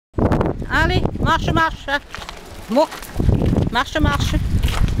Ali, marsha, marsha. Muck, marsha, marsha.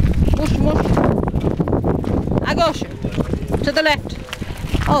 Mush, mush. Agosh, to the left.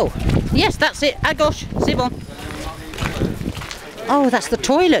 Oh, yes, that's it. Agosh, c'est bon. Oh, that's the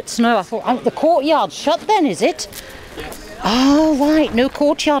toilets. No, I thought the courtyard's shut then, is it? Oh, right, no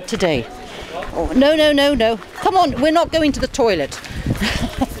courtyard today. Oh, no, no, no, no. Come on, we're not going to the toilet.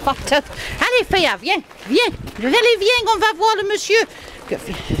 Allez, Faya, viens, viens. Allez, viens, on va voir le monsieur.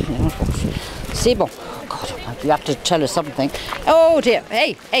 C'est bon. Oh, God, you have to tell us something. Oh, dear.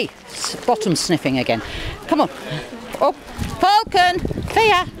 Hey, hey, bottom sniffing again. Come on. Oh, Falcon,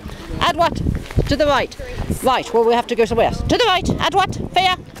 Faya, add what? To the right. Right, well, we have to go somewhere else. To the right, add what?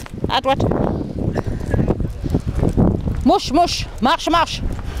 Faya, add what? Mush, mush, march, march.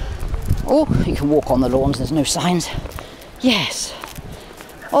 Oh, you can walk on the lawns, there's no signs. Yes.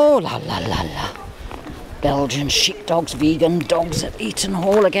 Oh, la, la, la, la. Belgian sheepdogs, vegan dogs at Eaton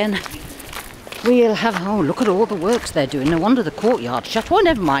Hall again. We'll have, oh, look at all the works they're doing. No wonder the courtyard's shut. Oh,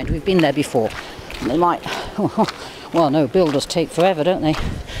 never mind, we've been there before. They might, well, no, builders take forever, don't they?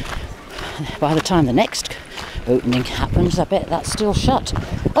 By the time the next opening happens, I bet that's still shut.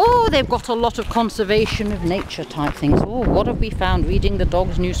 Oh, they've got a lot of conservation of nature type things. Oh, what have we found reading the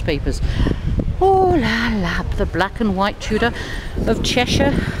dogs' newspapers? Oh, la la, the black and white Tudor of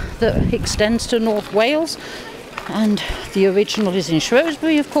Cheshire that extends to North Wales. And the original is in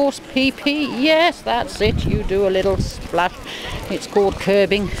Shrewsbury, of course. PP, yes, that's it. You do a little splash. It's called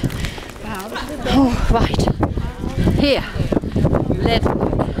curbing. Oh, right. Here, lead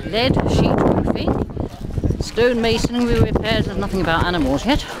sheet roofing. Stone masonry repairs. There's nothing about animals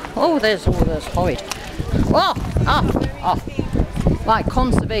yet. Oh, there's horrid. Oh, right,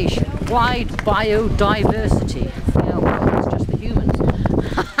 conservation, wide biodiversity. Yeah, well, it's just the humans.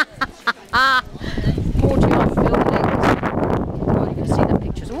 Courtyard buildings. Oh, you can see the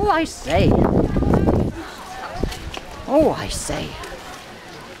pictures. Oh, I say. Oh, I say.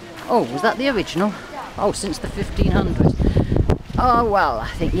 Oh, was that the original? Oh, since the 1500s. Oh, well, I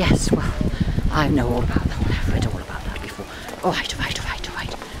think, yes, well, I know all about that. I've read all about that before. Oh, right.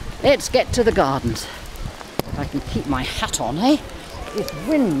 Let's get to the gardens. If I can keep my hat on, eh? It's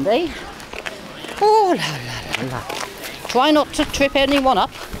windy. Oh, la, la, la, la. Try not to trip anyone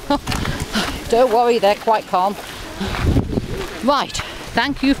up. Don't worry, they're quite calm. Right,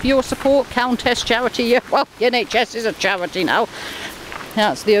 thank you for your support, Countess charity. Well, the NHS is a charity now.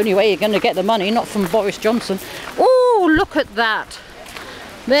 That's the only way you're going to get the money, not from Boris Johnson. Oh, look at that.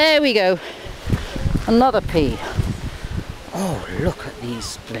 There we go. Another P. Oh, look at these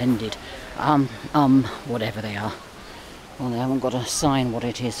splendid, whatever they are. Well, they haven't got a sign what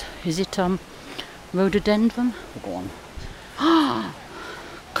it is. Is it, rhododendron? Go on. Ah,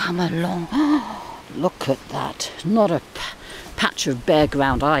 come along. Look at that. Not a patch of bare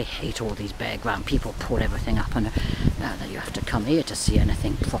ground. I hate all these bare ground. People pull everything up and you have to come here to see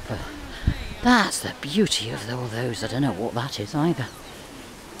anything proper. That's the beauty of all those. I don't know what that is either.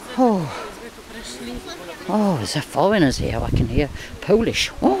 Oh, there's foreigners here. I can hear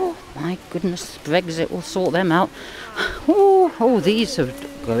Polish. Oh, my goodness. Brexit will sort them out. Oh, these are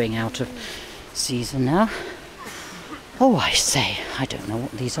going out of season now. Oh, I say, I don't know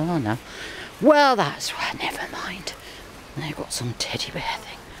what these are now. Well, that's right, never mind. They've got some teddy bear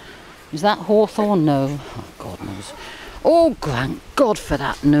thing. Is that hawthorn? No. Oh, God knows. Oh, thank God for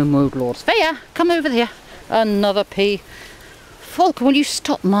that. No mode lords. Faya, come over here. Another P. Falcon, will you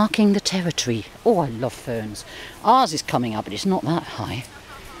stop marking the territory? Oh, I love ferns. Ours is coming up, but it's not that high.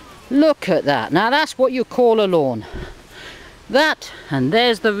 Look at that. Now, that's what you call a lawn. That, and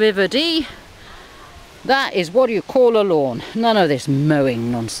there's the River Dee. That is what you call a lawn. None of this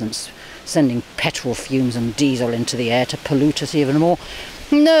mowing nonsense, sending petrol fumes and diesel into the air to pollute us even more.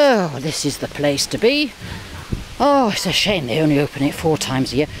 No, this is the place to be. Oh, it's a shame they only open it 4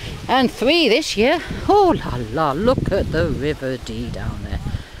 times a year. And 3 this year. Oh, la la, look at the River Dee down there.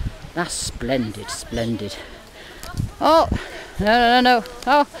 That's splendid, splendid. Oh, no.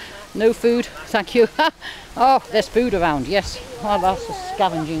 Oh, no food, thank you. Oh, there's food around, yes. Oh, that's a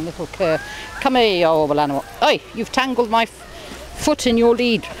scavenging little cur. Come here, you horrible animal. Oi, you've tangled my foot in your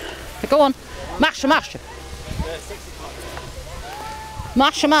lead. Go on, march. March.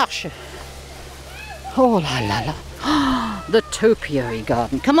 Oh, la la la. The topiary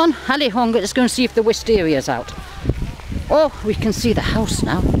garden. Come on, allez, Honga, let's go and see if the Wysteria's out. Oh, we can see the house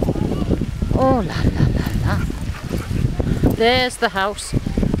now. Oh, la la la la. There's the house.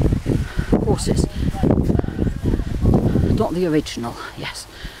 Of course, it's not the original. Yes,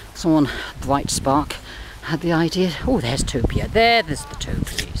 someone, Bright Spark, had the idea. Oh, there's topia. There's the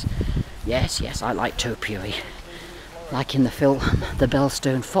topiaries. Yes, I like topiary. Like in the film The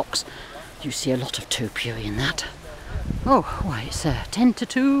Bellstone Fox. You see a lot of topiary in that. Oh, why, it's 10 to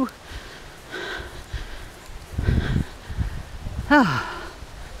 2. Ah.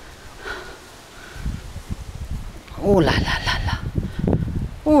 Oh la la la la.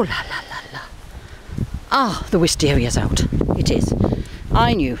 Oh la la la la. Ah, the Wysteria's out. It is.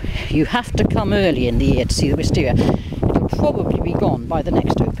 I knew. You have to come early in the year to see the Wysteria. It'll probably be gone by the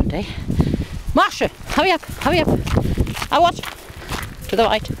next open day. Marsha, hurry up, hurry up. I watch. To the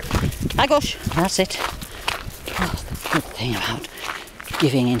right. I gosh. That's it. That's the good thing about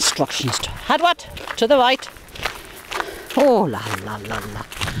giving instructions to Hadwat. To the right. Oh la la la la.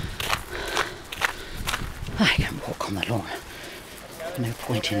 I can walk on the lawn. No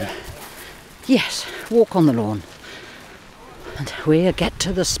point in... Yes, walk on the lawn. And we'll get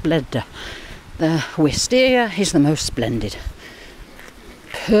to the splendour. The Wysteria is the most splendid.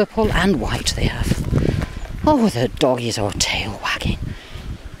 Purple and white they have. Oh, the doggies are tail wagging.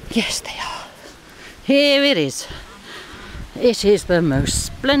 Yes, they are. Here it is. It is the most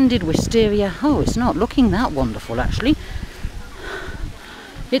splendid Wysteria. Oh, it's not looking that wonderful actually.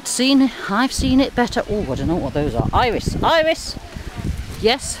 I've seen it better. Oh, I don't know what those are. Iris, iris.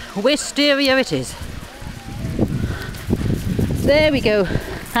 Yes, Wysteria it is. There we go.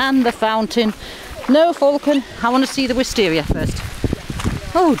 And the fountain. No falcon. I want to see the Wysteria first.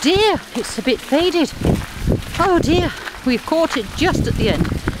 Oh dear, it's a bit faded. Oh dear, we've caught it just at the end.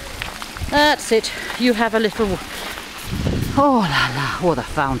 That's it. You have a little... Oh la la. Oh, the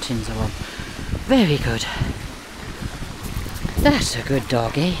fountains are on. Very good. That's a good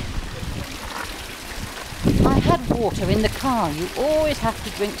dog, eh? I had water in the car. You always have to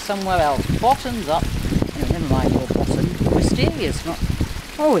drink somewhere else. Bottoms up. Oh, never mind your bottom. Wysteria's not...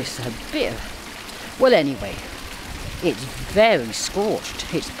 Oh, it's a bit of... Well, anyway, it's very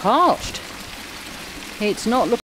scorched. It's parched. It's not looking...